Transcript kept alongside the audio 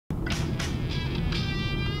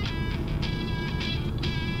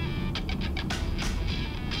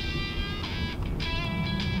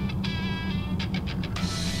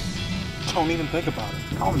don't even think about it.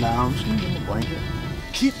 Calm down. I'm just gonna give him a blanket.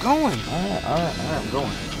 Keep going. Alright, I'm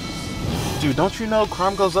going. Dude, don't you know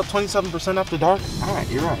crime goes up 27% after dark? Alright,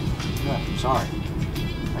 you're right. I'm sorry.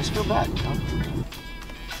 I just feel bad, you know?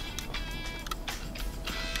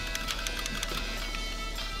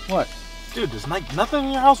 What? Dude, does nothing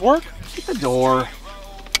in your house work? Keep the door.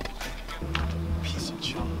 Piece of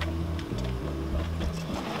junk.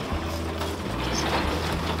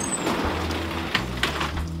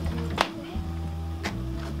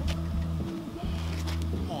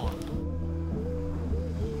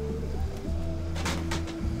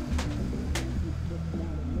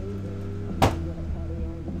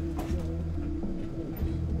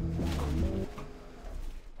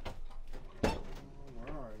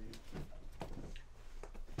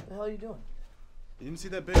 What the hell are you doing? You didn't see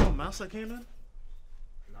that big old mouse that came in?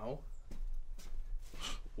 No.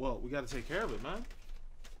 Well, we gotta take care of it, man.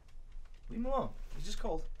 Leave him alone. He's just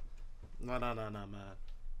cold. No, man.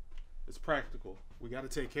 It's practical. We gotta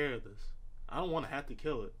take care of this. I don't want to have to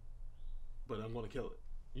kill it, but I'm gonna kill it.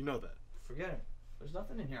 You know that. Forget it. There's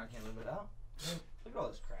nothing in here I can't live without. I mean, look at all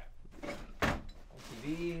this crap. Old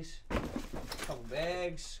TVs, a couple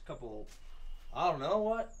bags, couple... I don't know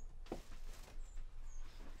what.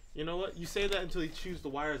 You know what? You say that until you choose the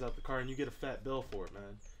wires out the car and you get a fat bill for it,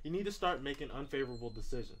 man. You need to start making unfavorable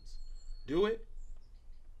decisions. Do it.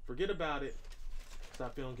 Forget about it.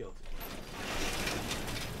 Stop feeling guilty.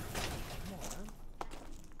 Come on, man.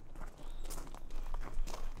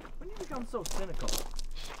 When do you become so cynical?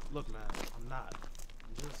 Look, man, I'm not.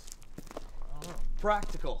 I'm just, I don't know.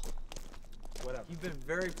 Practical. Whatever. You've been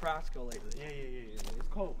very practical lately. Yeah. It's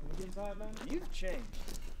cold. Can we get inside, man? You've changed.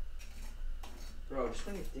 Bro, just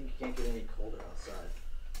when you think you can't get any colder outside.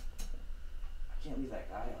 I can't leave that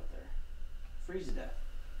guy out there. Freeze to death.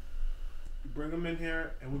 You bring him in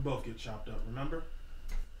here and we both get chopped up, remember?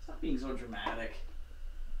 Stop being so dramatic.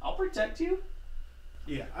 I'll protect you.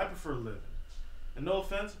 Yeah, I prefer living. And no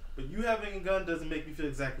offense, but you having a gun doesn't make me feel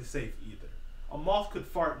exactly safe either. A moth could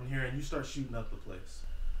fart in here and you start shooting up the place.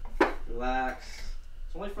 Relax.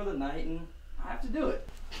 It's only for the night and I have to do it.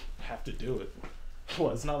 Have to do it.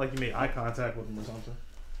 What, it's not like you made eye contact with him or something.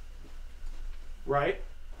 Right?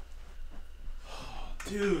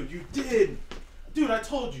 Dude, you did. Dude, I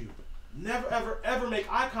told you. Never, ever make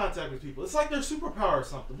eye contact with people. It's like their superpower or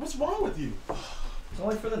something. What's wrong with you? It's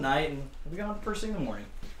only for the night and we'll be gone first thing in the morning.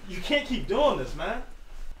 You can't keep doing this, man.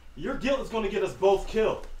 Your guilt is going to get us both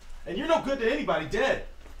killed. And you're no good to anybody dead.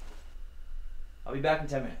 I'll be back in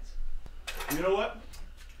 10 minutes. You know what?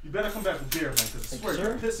 You better come back with beer, man, because I swear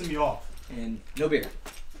you're pissing me off. And no beer.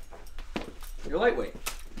 You're lightweight.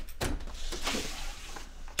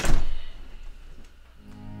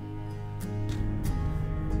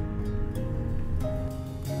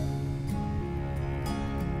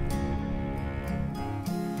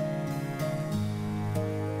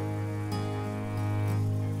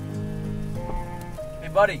 Hey,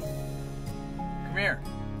 buddy. Come here.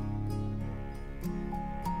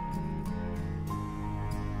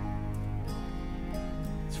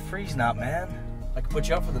 Freezing out, man. I can put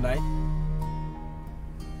you up for the night.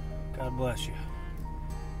 God bless you.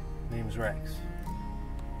 Name's Rex.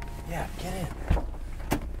 Yeah, get in.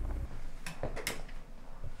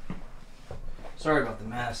 Sorry about the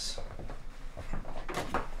mess.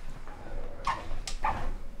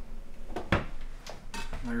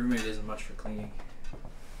 My roommate isn't much for cleaning.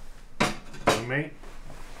 Roommate?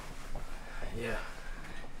 Yeah,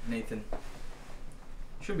 Nathan.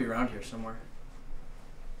 Should be around here somewhere.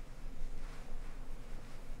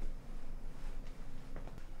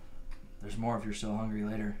 There's more if you're still hungry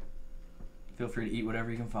later. Feel free to eat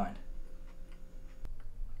whatever you can find.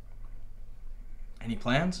 Any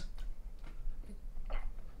plans?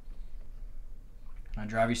 Can I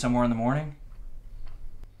drive you somewhere in the morning?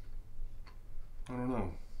 I don't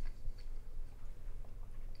know.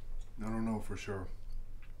 I don't know for sure.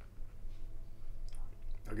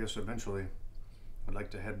 I guess eventually I'd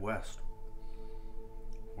like to head west.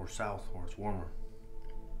 Or south, where it's warmer.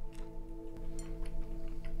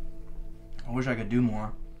 I wish I could do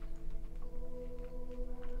more.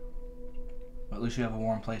 But at least you have a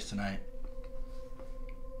warm place tonight.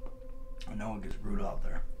 I know it gets brutal out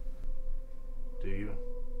there. Do you?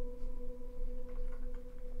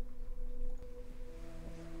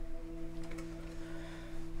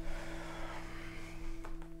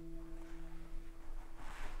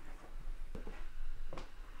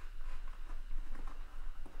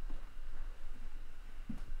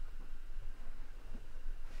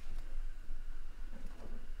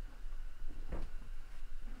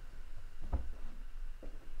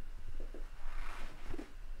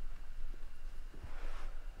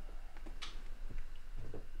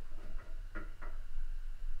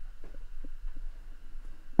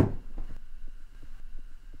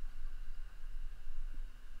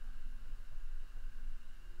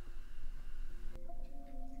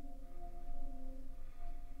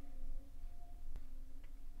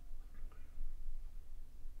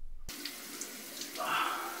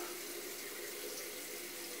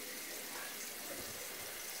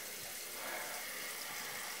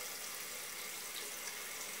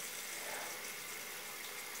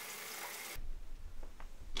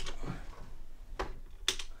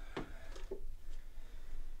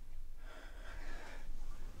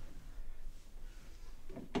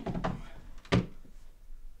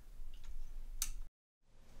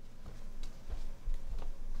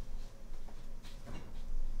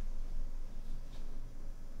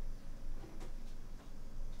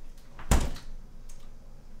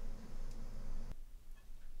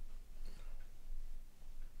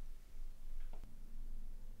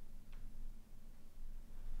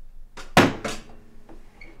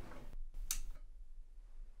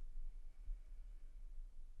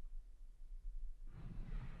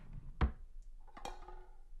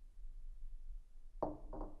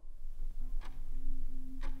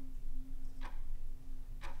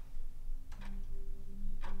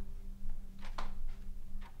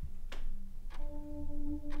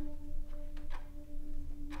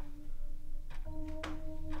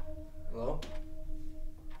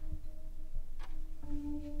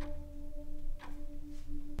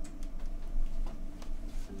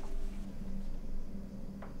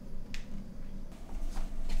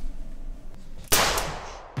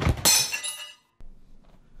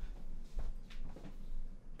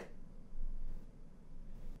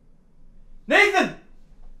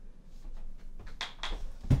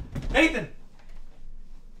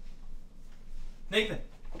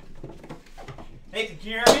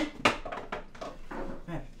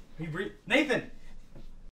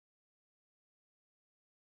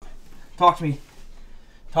 Talk to me.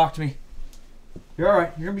 Talk to me. You're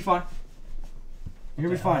alright. You're gonna be fine. You're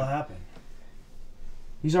gonna be fine. What happened?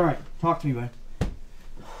 He's alright. Talk to me, bud.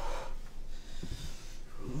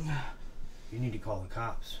 You need to call the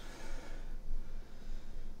cops.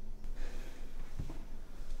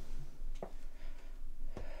 I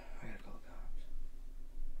gotta call the cops.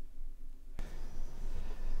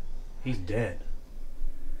 He's dead.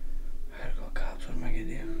 I gotta call the cops. What am I gonna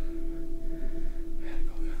do? I gotta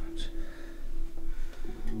call the cops.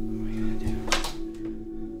 What am I gonna do?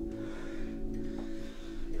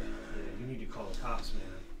 Yeah, you need to call the cops, man.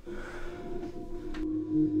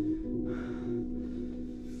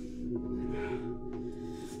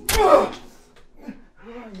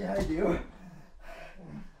 Yeah, I do.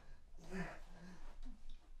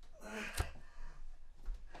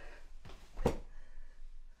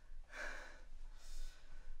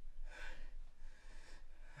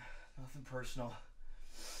 Nothing personal.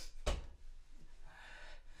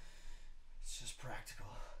 It's just practical.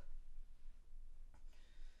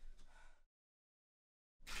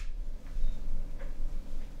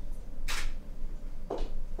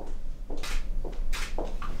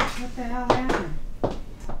 What the hell happened?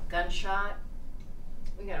 Gunshot.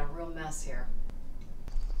 We got a real mess here.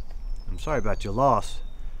 I'm sorry about your loss.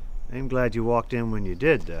 I'm glad you walked in when you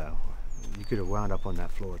did, though. You could have wound up on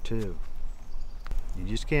that floor, too. You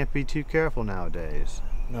just can't be too careful nowadays.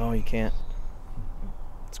 No, you can't.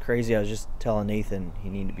 It's crazy. I was just telling Nathan he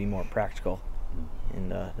needed to be more practical and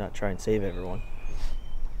not try and save everyone.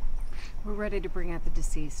 We're ready to bring out the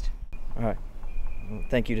deceased. All right. Well,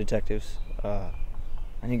 thank you, detectives. I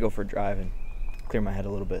need to go for a drive and clear my head a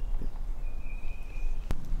little bit.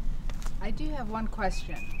 I do have one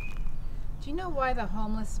question. Do you know why the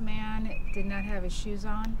homeless man did not have his shoes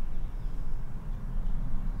on?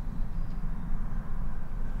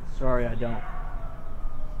 Sorry, I don't.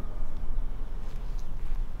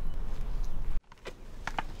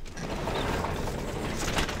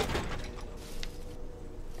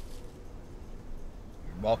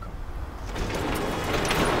 You're welcome.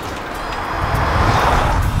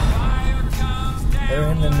 Better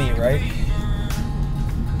him than me, right?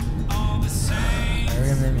 Better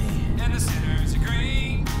him than me.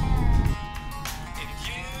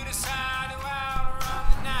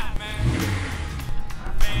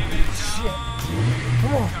 Shit.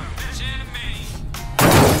 Come on.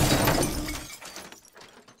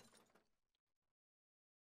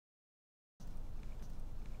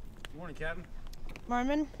 Good morning, Captain.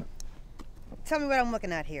 Murman, tell me what I'm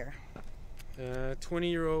looking at here.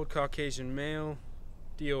 20-year-old Caucasian male,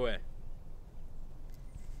 DOA.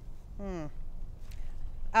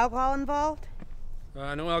 Alcohol involved?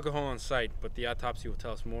 No alcohol on site, but the autopsy will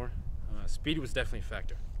tell us more. Speed was definitely a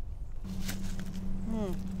factor.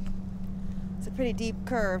 It's a pretty deep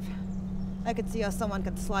curve. I could see how someone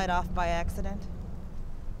could slide off by accident.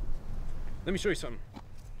 Let me show you something.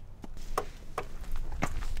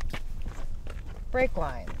 Brake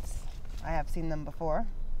lines. I have seen them before.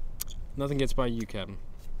 Nothing gets by you, Captain.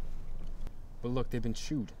 But look, they've been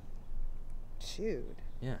chewed. Chewed?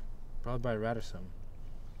 Yeah, probably by a rat or something.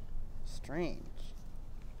 Strange.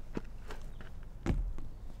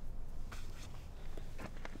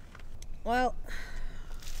 Well,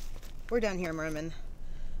 we're done here, Murman.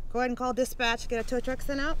 Go ahead and call dispatch, get a tow truck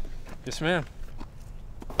sent out. Yes, ma'am.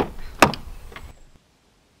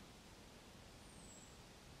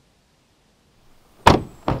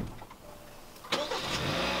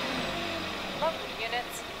 Local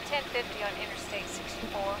units, 1050 on Interstate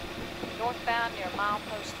 64, northbound near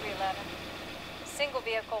milepost 311. Single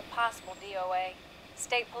vehicle, possible DOA.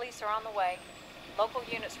 State police are on the way. Local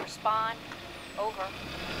units respond. Over.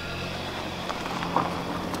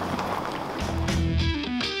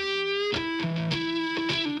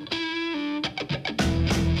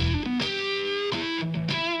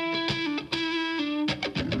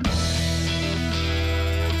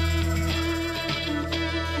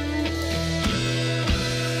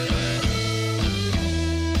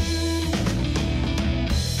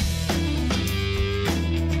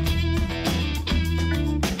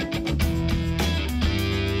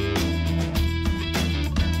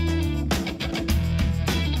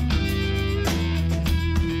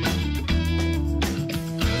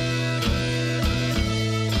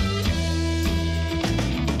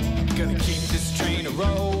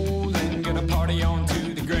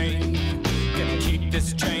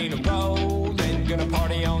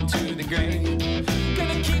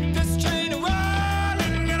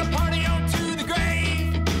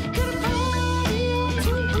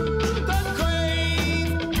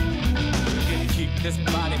 This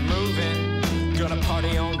body moving, gonna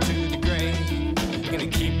party on to the grave. Gonna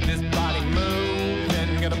keep this body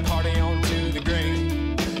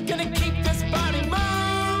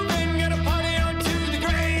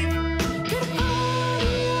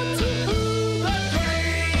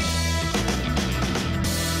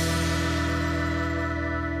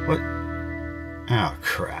Oh,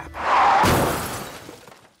 crap.